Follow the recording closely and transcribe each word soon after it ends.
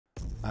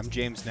I'm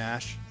James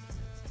Nash,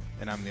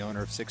 and I'm the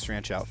owner of Six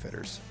Ranch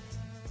Outfitters.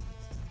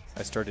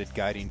 I started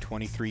guiding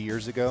 23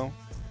 years ago,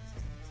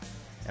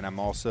 and I'm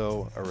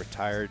also a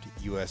retired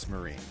U.S.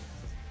 Marine.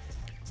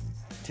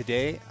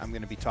 Today, I'm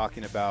going to be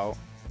talking about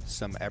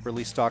some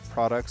Eberly stock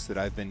products that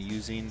I've been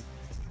using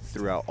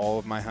throughout all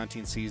of my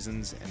hunting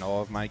seasons and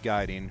all of my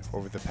guiding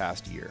over the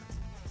past year.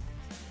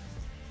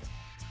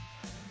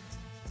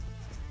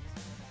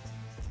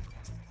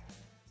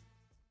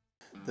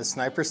 The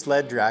Sniper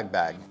Sled Drag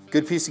Bag.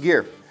 Good piece of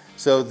gear.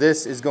 So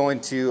this is going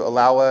to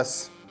allow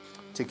us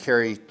to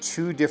carry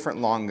two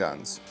different long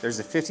guns. There's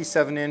a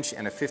 57-inch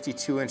and a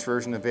 52-inch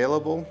version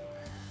available.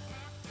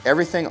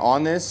 Everything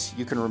on this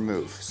you can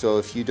remove. So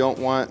if you don't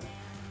want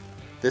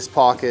this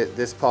pocket,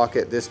 this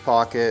pocket, this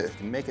pocket, you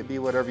can make it be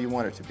whatever you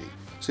want it to be.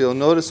 So you'll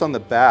notice on the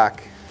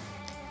back,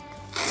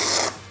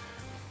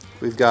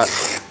 we've got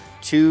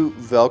two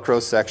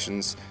Velcro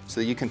sections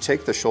so that you can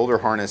take the shoulder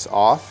harness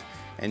off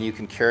and you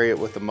can carry it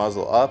with the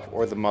muzzle up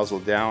or the muzzle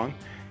down.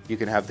 You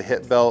can have the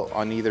hip belt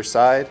on either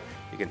side.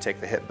 You can take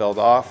the hip belt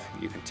off.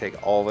 You can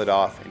take all of it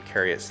off and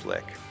carry it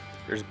slick.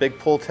 There's big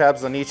pull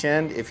tabs on each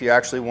end if you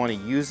actually want to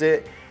use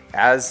it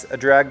as a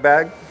drag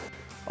bag.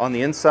 On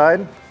the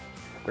inside,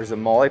 there's a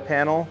MOLLE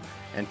panel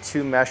and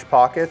two mesh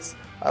pockets.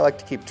 I like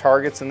to keep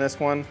targets in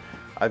this one.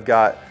 I've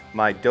got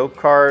my dope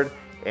card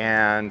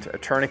and a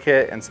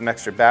tourniquet and some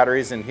extra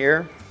batteries in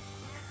here.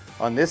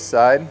 On this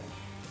side,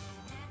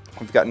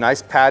 we've got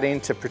nice padding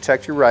to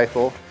protect your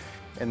rifle,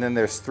 and then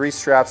there's three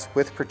straps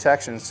with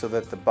protection so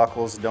that the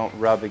buckles don't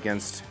rub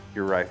against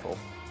your rifle.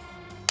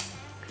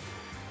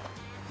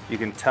 You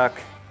can tuck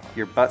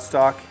your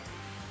buttstock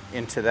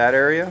into that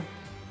area,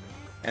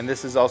 and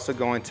this is also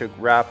going to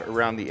wrap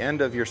around the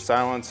end of your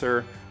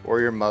silencer or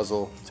your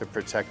muzzle to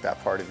protect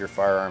that part of your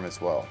firearm as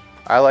well.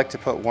 I like to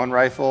put one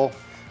rifle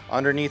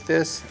underneath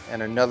this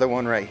and another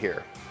one right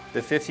here.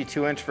 The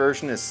 52-inch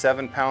version is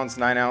 7 pounds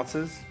 9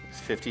 ounces. It's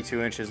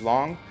 52 inches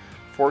long,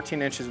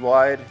 14 inches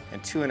wide,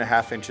 and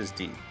 2.5 inches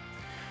deep.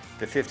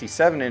 The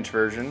 57-inch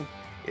version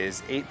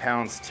is 8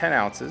 pounds 10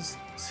 ounces.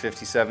 It's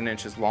 57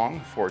 inches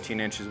long, 14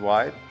 inches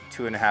wide,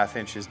 2.5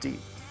 inches deep.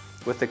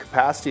 With the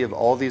capacity of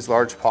all these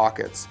large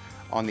pockets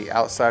on the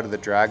outside of the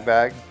drag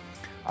bag,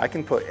 I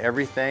can put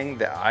everything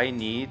that I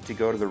need to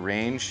go to the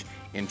range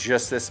in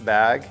just this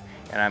bag,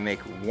 and I make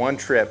one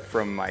trip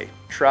from my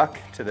truck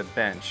to the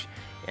bench,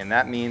 and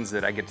that means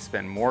that I get to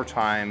spend more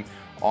time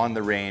on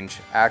the range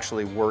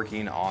actually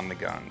working on the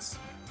guns.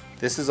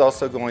 This is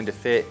also going to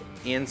fit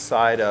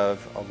inside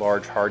of a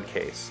large hard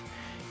case.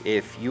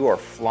 If you are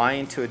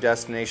flying to a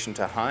destination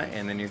to hunt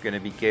and then you're going to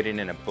be getting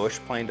in a bush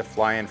plane to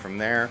fly in from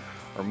there,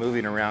 or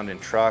moving around in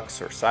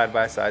trucks or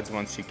side-by-sides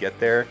once you get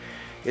there,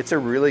 it's a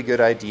really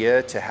good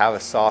idea to have a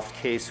soft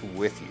case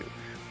with you,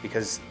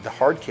 because the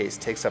hard case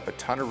takes up a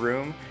ton of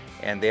room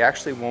and they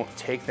actually won't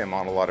take them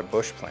on a lot of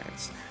bush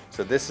planes.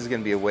 So this is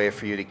going to be a way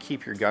for you to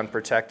keep your gun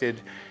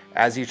protected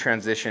as you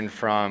transition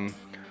from,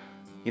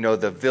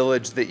 the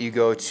village that you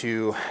go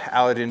to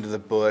out into the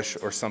bush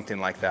or something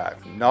like that.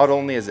 Not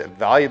only is it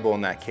valuable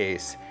in that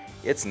case,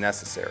 it's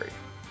necessary.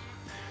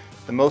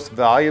 The most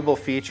valuable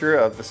feature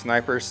of the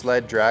Sniper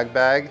Sled Drag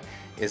Bag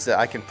is that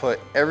I can put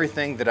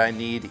everything that I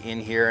need in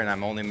here and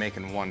I'm only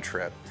making one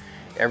trip.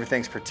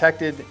 Everything's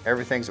protected,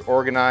 everything's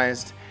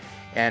organized,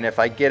 and if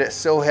I get it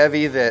so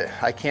heavy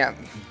that I can't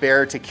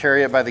bear to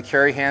carry it by the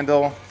carry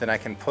handle, then I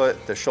can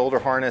put the shoulder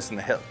harness and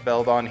the hip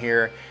belt on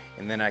here,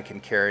 and then I can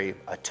carry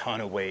a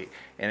ton of weight,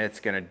 and it's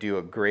gonna do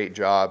a great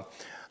job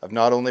of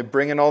not only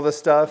bringing all this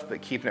stuff,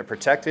 but keeping it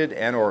protected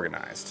and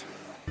organized.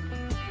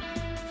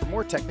 For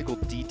more technical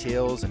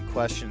details and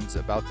questions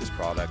about this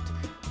product,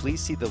 please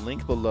see the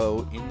link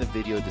below in the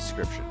video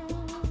description.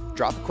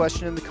 Drop a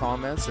question in the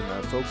comments and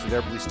the folks at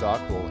Eberly Stock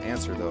will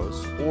answer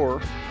those, or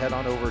head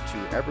on over to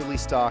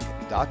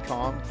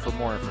eberlystock.com for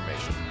more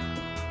information.